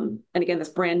 And again, this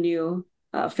brand new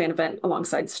fan event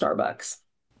alongside Starbucks.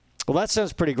 Well, that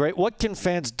sounds pretty great. What can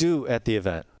fans do at the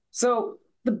event? So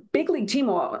the big league team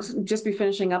will just be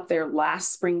finishing up their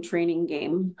last spring training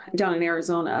game down in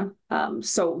Arizona.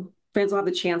 So fans will have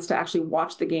the chance to actually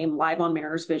watch the game live on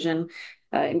Mariners Vision.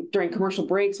 And during commercial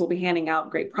breaks, we'll be handing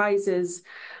out great prizes,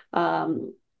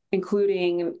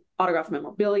 including autographed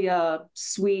memorabilia,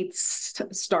 suites,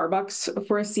 Starbucks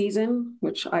for a season,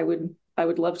 which I would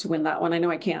love to win that one. I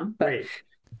know I can. But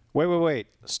Wait.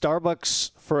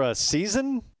 Starbucks for a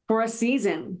season? For a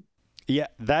season. Yeah,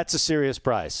 that's a serious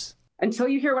prize. Until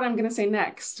you hear what I'm going to say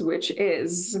next, which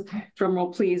is,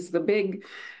 drumroll please, the big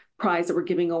prize that we're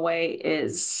giving away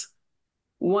is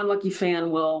one lucky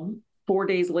fan will 4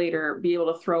 days later be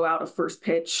able to throw out a first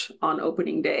pitch on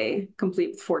opening day,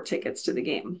 complete with 4 tickets to the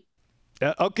game.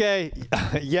 Okay.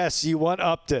 Yes, you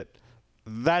one-upped it.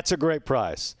 That's a great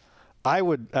prize. I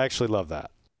would actually love that.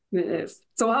 It is.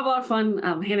 So we'll have a lot of fun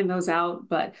handing those out,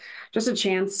 but just a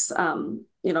chance,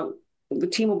 the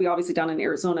team will be obviously down in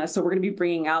Arizona. So we're going to be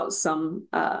bringing out some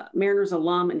Mariners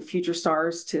alum and future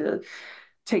stars to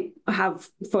have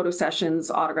photo sessions,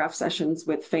 autograph sessions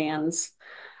with fans.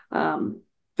 Fans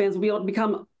will be able to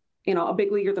become a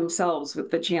big leaguer themselves with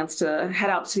the chance to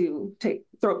head out to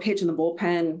throw a pitch in the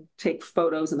bullpen, take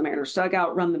photos in the Mariners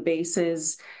dugout, run the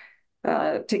bases,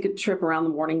 take a trip around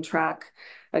the morning track.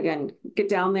 Again, get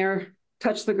down there,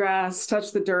 touch the grass,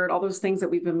 touch the dirt, all those things that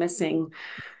we've been missing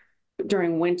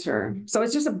during winter. So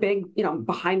it's just a big,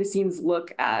 behind the scenes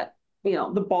look at, the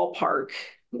ballpark,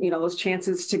 those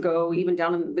chances to go even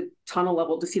down in the tunnel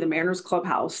level to see the Mariners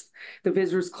clubhouse, the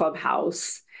visitors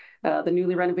clubhouse, the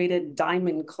newly renovated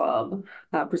Diamond Club,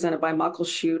 presented by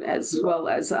Muckleshoot, as well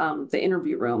as the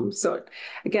interview room. So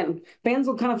again, fans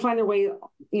will kind of find their way,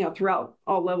 throughout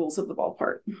all levels of the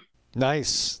ballpark.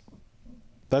 Nice.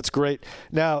 That's great.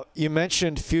 Now, you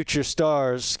mentioned future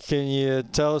stars. Can you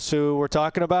tell us who we're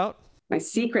talking about? My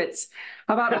secrets.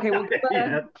 How about, okay, we'll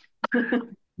give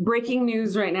breaking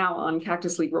news right now on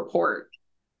Cactus League Report.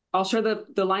 I'll share the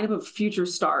lineup of future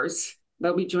stars that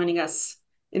will be joining us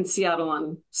in Seattle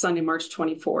on Sunday, March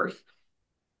 24th.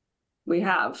 We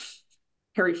have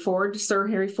Sir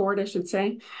Harry Ford, I should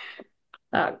say,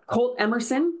 Colt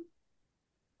Emerson,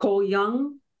 Cole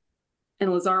Young,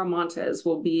 and Lazaro Montes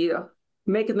will be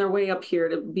making their way up here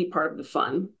to be part of the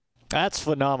fun. That's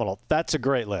phenomenal. That's a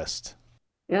great list.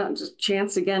 Yeah, just a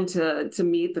chance again to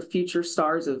meet the future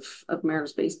stars of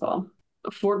Mariners baseball.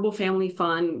 Affordable family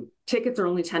fun. Tickets are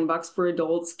only $10 for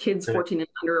adults. Kids 14 and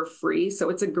under are free. So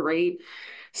it's a great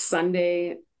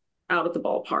Sunday out at the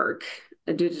ballpark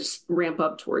to just ramp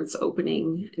up towards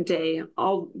opening day.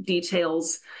 All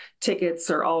details, tickets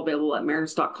are all available at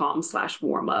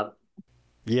mariners.com/warmup.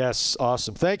 Yes,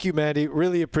 awesome. Thank you, Mandy.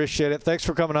 Really appreciate it. Thanks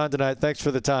for coming on tonight. Thanks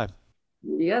for the time.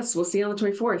 Yes, we'll see you on the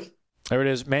 24th. There it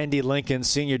is, Mandy Lincoln,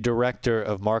 Senior Director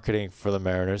of Marketing for the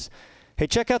Mariners. Hey,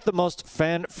 check out the most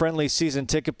fan-friendly season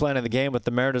ticket plan in the game with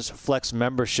the Mariners Flex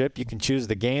membership. You can choose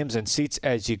the games and seats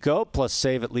as you go, plus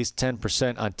save at least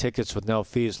 10% on tickets with no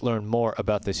fees. Learn more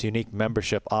about this unique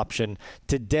membership option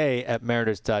today at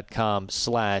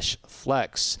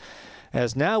mariners.com/flex.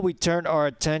 As now we turn our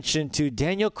attention to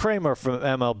Daniel Kramer from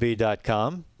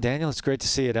MLB.com. Daniel, it's great to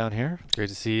see you down here. Great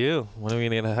to see you. When are we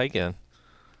going to hike in?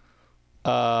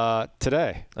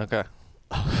 Today. Okay.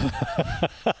 I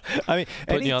mean,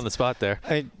 putting you on the spot there.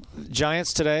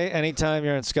 Giants today, anytime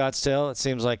you're in Scottsdale, it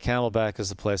seems like Camelback is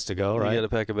the place to go, right? You got to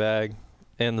pack a bag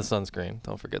and the sunscreen.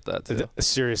 Don't forget that, too.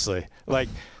 Seriously.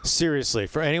 Seriously.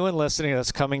 For anyone listening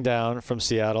that's coming down from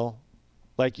Seattle,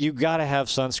 you got to have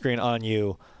sunscreen on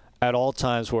you at all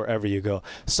times wherever you go.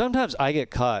 Sometimes I get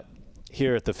caught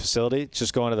here at the facility,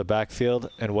 just going to the backfield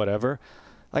and whatever.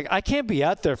 I can't be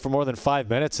out there for more than 5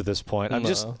 minutes at this point.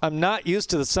 I'm not used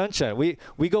to the sunshine.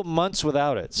 We go months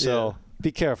without it, so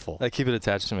be careful. I keep it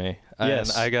attached to me. Yes.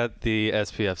 And I got the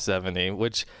SPF 70,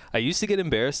 which I used to get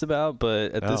embarrassed about,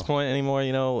 but at this point anymore,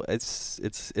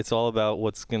 it's all about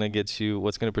what's going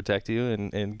to protect you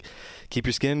and keep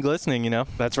your skin glistening,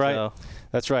 That's right. So.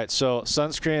 That's right. So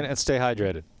sunscreen and stay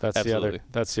hydrated. That's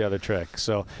the other trick.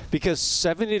 So because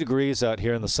 70 degrees out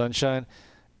here in the sunshine,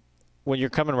 when you're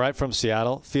coming right from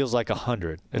Seattle, feels like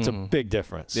 100. It's a big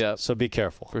difference. Yeah. So be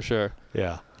careful. For sure.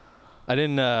 Yeah.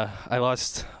 I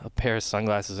lost a pair of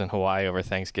sunglasses in Hawaii over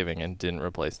Thanksgiving and didn't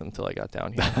replace them until I got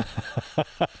down here.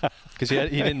 Because he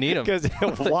didn't need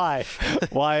them. Why?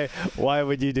 Why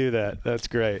would you do that? That's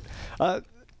great.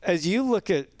 As you look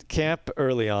at camp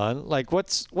early on,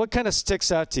 what kind of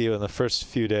sticks out to you in the first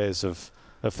few days of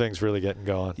things really getting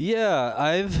going? Yeah,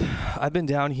 I've been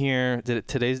down here.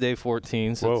 Today's day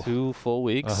 14, so Whoa. 2 full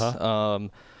weeks. Uh-huh.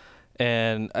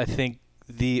 And I think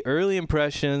the early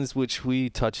impressions, which we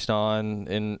touched on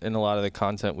in a lot of the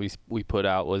content we put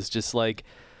out, was just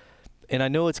and I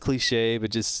know it's cliche,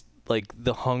 but just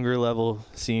the hunger level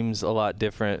seems a lot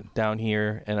different down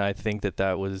here, and I think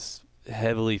that was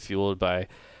heavily fueled by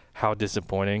how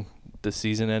disappointing the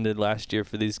season ended last year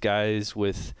for these guys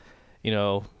with,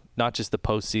 not just the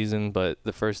postseason, but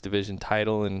the first division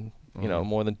title and,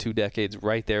 more than 2 decades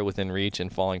right there within reach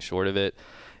and falling short of it.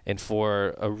 And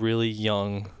for a really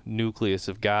young nucleus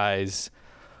of guys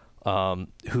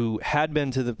who had been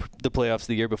to the playoffs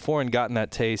the year before and gotten that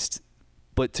taste,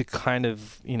 but to kind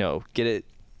of, get it,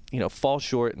 fall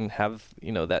short and have,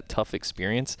 that tough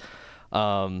experience.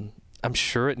 I'm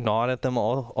sure it gnawed at them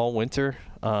all winter.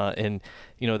 And,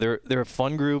 they're a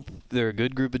fun group. They're a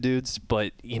good group of dudes.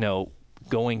 But,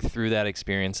 going through that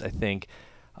experience, I think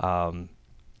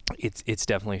it's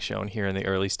definitely shown here in the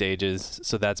early stages.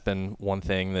 So that's been one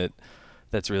thing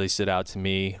that's really stood out to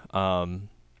me.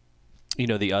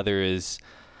 The other is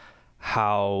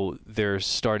how they're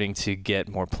starting to get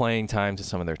more playing time to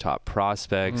some of their top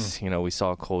prospects. We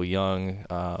saw Cole Young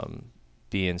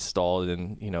be installed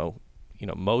in,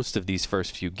 most of these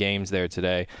first few games there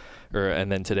today.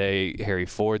 And then today, Harry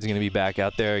Ford's going to be back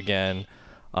out there again.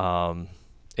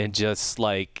 And just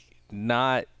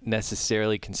not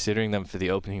necessarily considering them for the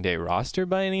opening day roster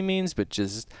by any means, but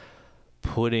just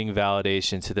putting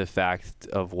validation to the fact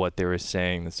of what they were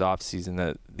saying this offseason,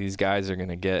 that these guys are going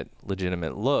to get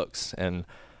legitimate looks, and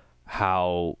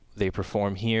how they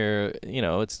perform here,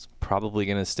 it's probably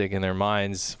going to stick in their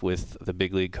minds with the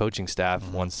big league coaching staff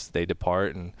once they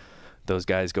depart and those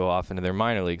guys go off into their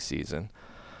minor league season.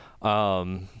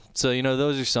 So,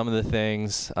 those are some of the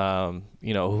things.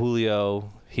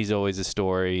 Julio, he's always a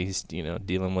story. He's,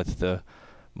 dealing with the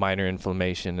minor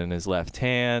inflammation in his left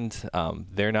hand.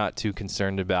 They're not too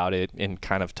concerned about it, and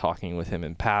kind of talking with him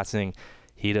in passing,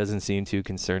 he doesn't seem too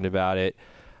concerned about it.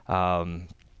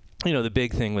 The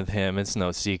big thing with him, it's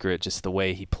no secret, just the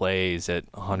way he plays at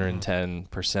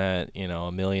 110%,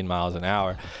 a million miles an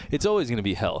hour. It's always going to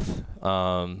be health.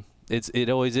 It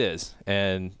always is.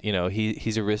 And,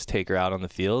 he's a risk taker out on the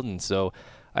field. And so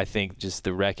I think just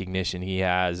the recognition he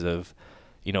has of,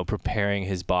 preparing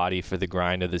his body for the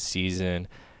grind of the season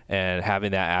and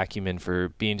having that acumen for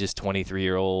being just 23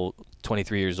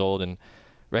 years old and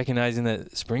recognizing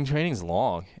that spring training is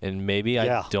long, and maybe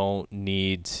I don't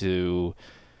need to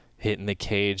hit in the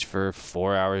cage for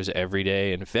 4 hours every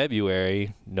day in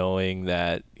February, knowing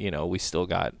that, we still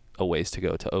got a ways to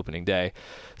go to opening day.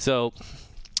 So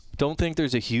don't think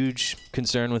there's a huge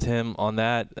concern with him on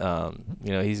that.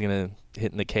 He's going to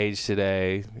hit in the cage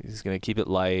today. He's going to keep it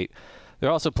light. They're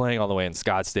also playing all the way in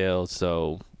Scottsdale,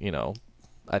 so,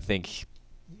 I think,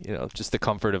 just the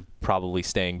comfort of probably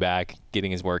staying back,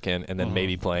 getting his work in, and then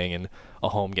maybe playing in a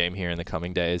home game here in the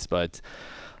coming days. But,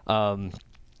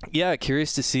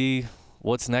 curious to see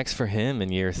what's next for him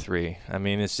in year 3. I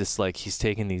mean, it's just he's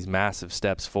taking these massive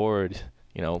steps forward,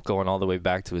 going all the way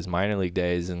back to his minor league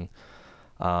days, and,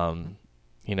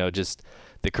 just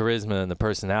the charisma and the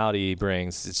personality he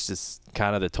brings. It's just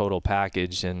kind of the total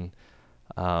package. And,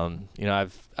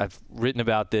 I've written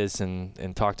about this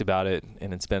and talked about it,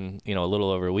 and it's been, a little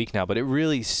over a week now, but it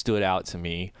really stood out to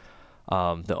me,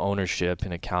 the ownership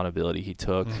and accountability he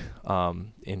took,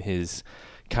 in his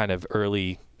kind of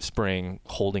early spring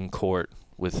holding court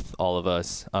with all of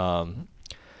us.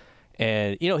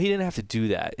 And, he didn't have to do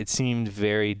that. It seemed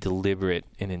very deliberate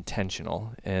and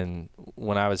intentional. And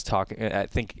when I was talking, I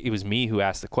think it was me who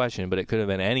asked the question, but it could have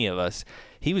been any of us.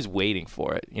 He was waiting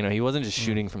for it. He wasn't just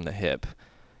shooting from the hip.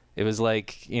 It was like,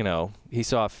 he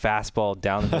saw a fastball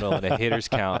down the middle and a hitter's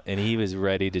count, and he was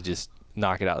ready to just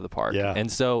knock it out of the park. Yeah.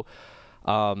 And so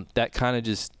that kind of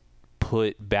just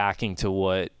put backing to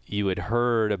what you had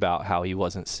heard about how he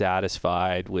wasn't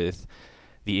satisfied with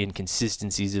the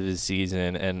inconsistencies of his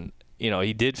season. And,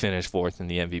 he did finish 4th in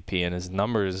the MVP, and his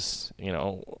numbers,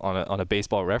 on a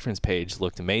baseball reference page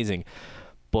looked amazing.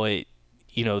 But,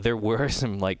 there were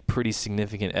some like pretty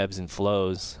significant ebbs and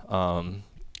flows,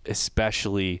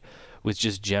 especially with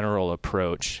just general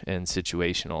approach and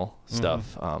situational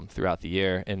stuff throughout the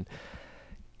year. And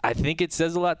I think it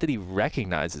says a lot that he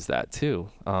recognizes that too,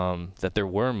 that there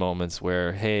were moments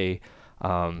where, hey,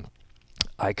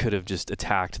 I could have just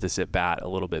attacked this at bat a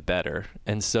little bit better.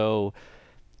 And so,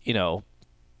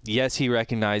 yes, he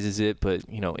recognizes it, but,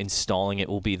 installing it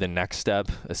will be the next step,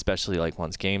 especially like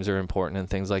once games are important and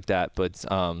things like that. But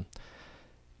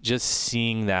just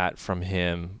seeing that from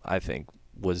him, I think,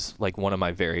 was like one of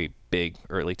my very big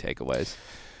early takeaways.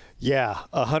 Yeah,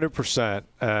 100%.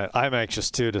 I'm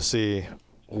anxious, too, to see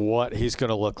what he's going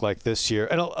to look like this year.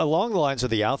 And along the lines of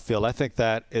the outfield, I think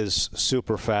that is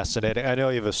super fascinating. I know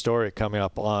you have a story coming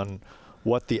up on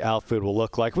what the outfield will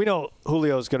look like. We know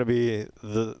Julio is going to be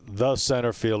the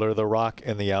center fielder, the rock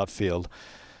in the outfield.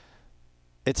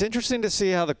 It's interesting to see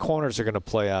how the corners are going to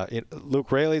play out.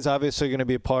 Luke Raley's obviously going to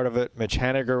be a part of it. Mitch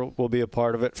Haniger will be a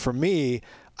part of it. For me,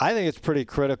 I think it's pretty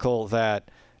critical that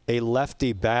a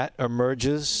lefty bat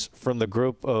emerges from the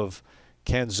group of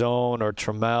Canzone or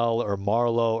Trammell or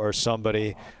Marlowe or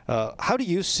somebody. How do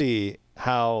you see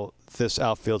how this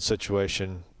outfield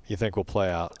situation you think will play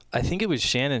out? I think it was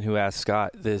Shannon who asked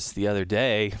Scott this the other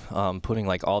day, putting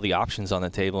like all the options on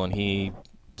the table, and he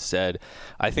said,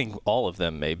 I think all of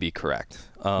them may be correct.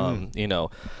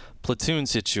 Platoon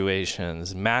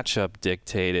situations, matchup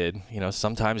dictated,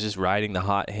 sometimes just riding the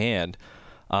hot hand.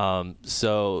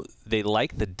 So they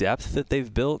like the depth that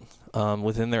they've built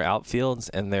within their outfields,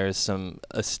 and there's some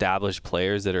established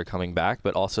players that are coming back,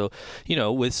 but also,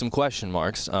 with some question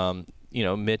marks.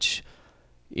 Mitch,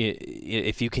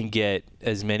 if you can get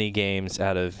as many games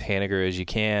out of Haniger as you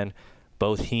can,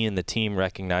 both he and the team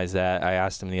recognize that. I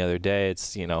asked him the other day,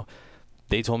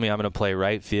 they told me I'm going to play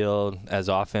right field as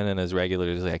often and as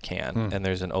regularly as I can, and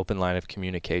there's an open line of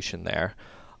communication there.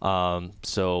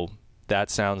 So that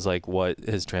sounds like what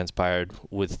has transpired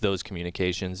with those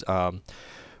communications.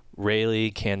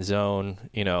 Raley, Canzone,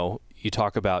 you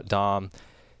talk about Dom.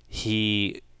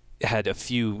 He had a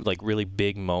few like really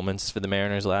big moments for the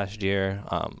Mariners last year.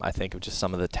 I think of just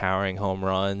some of the towering home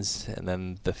runs, and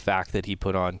then the fact that he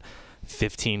put on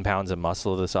 15 pounds of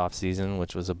muscle this offseason,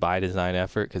 which was a by design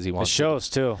effort because he wants it shows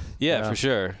too. Yeah, for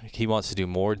sure. He wants to do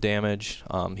more damage.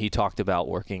 He talked about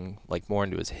working like more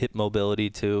into his hip mobility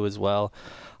too as well.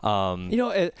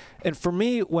 And for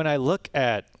me, when I look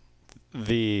at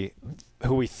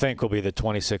who we think will be the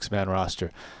 26-man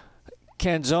roster,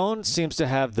 Canzone seems to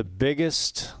have the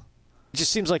biggest. It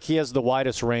just seems like he has the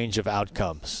widest range of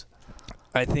outcomes.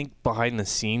 I think behind the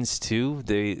scenes too,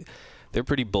 they're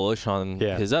pretty bullish on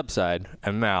his upside.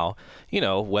 And now,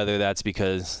 whether that's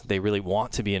because they really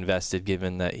want to be invested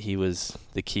given that he was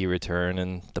the key return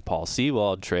in the Paul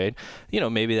Sewald trade,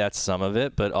 maybe that's some of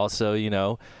it. But also,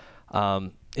 in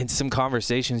some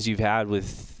conversations you've had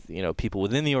with, people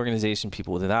within the organization,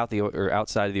 people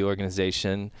outside of the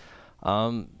organization,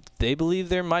 they believe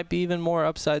there might be even more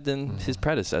upside than his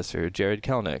predecessor, Jared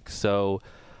Kelenic. So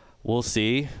we'll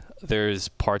see. There's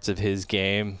parts of his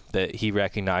game that he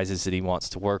recognizes that he wants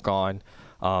to work on.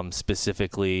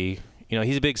 Specifically,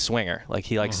 he's a big swinger. Like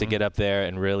he likes to get up there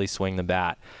and really swing the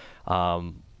bat,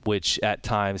 which at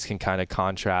times can kind of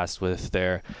contrast with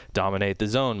their dominate the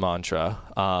zone mantra.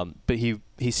 But he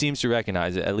seems to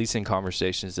recognize it, at least in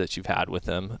conversations that you've had with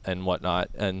him and whatnot.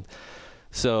 And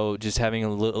so just having a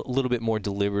little bit more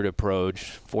deliberate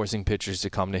approach, forcing pitchers to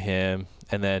come to him,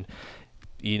 and then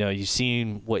you've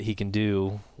seen what he can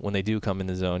do when they do come in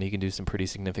the zone. He can do some pretty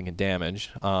significant damage.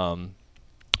 In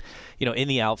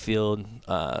the outfield,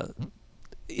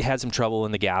 he had some trouble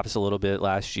in the gaps a little bit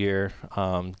last year,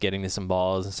 getting to some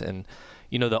balls. And,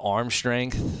 the arm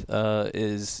strength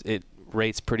it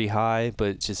rates pretty high,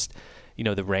 but just,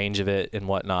 the range of it and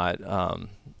whatnot,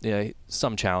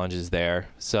 some challenges there.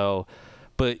 So,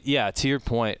 but yeah, to your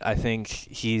point, I think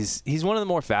he's one of the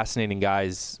more fascinating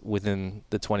guys within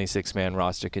the 26-man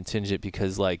roster contingent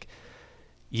because, like,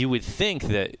 you would think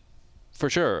that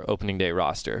for sure opening day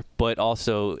roster, but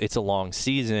also it's a long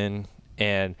season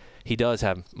And he does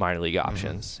have minor league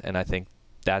options, and I think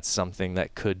that's something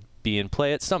that could be in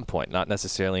play at some point, not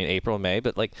necessarily in April or May,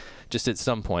 but like just at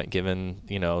some point, given,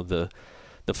 you know, the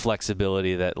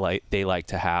flexibility that they like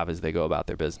to have as they go about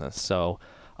their business. So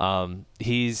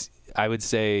he's, I would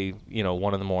say, you know,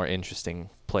 one of the more interesting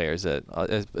players,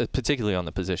 particularly on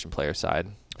the position player side.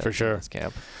 For sure. This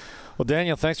camp. Well,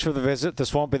 Daniel, thanks for the visit.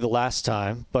 This won't be the last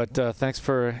time, but thanks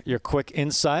for your quick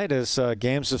insight as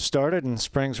games have started and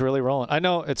spring's really rolling. I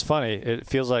know it's funny. It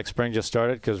feels like spring just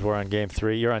started because we're on game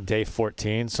 3. You're on day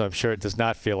 14, so I'm sure it does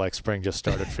not feel like spring just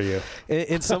started for you.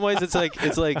 In some ways, it's like,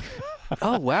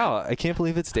 oh, wow, I can't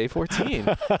believe it's day 14.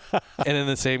 And in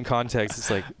the same context,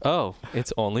 it's like, oh,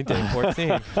 it's only day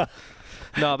 14.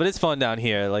 No, but it's fun down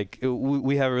here. Like,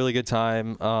 we have a really good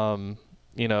time.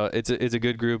 You know, it's a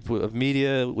good group of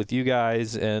media with you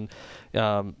guys, and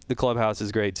the clubhouse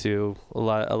is great too. A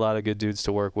lot of good dudes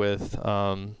to work with,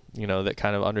 you know, that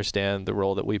kind of understand the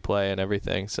role that we play and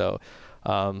everything. So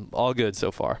all good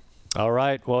so far. All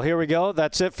right. Well, here we go.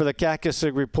 That's it for the Cactus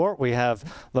Report. We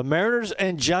have the Mariners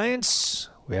and Giants.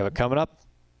 We have it coming up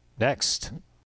next.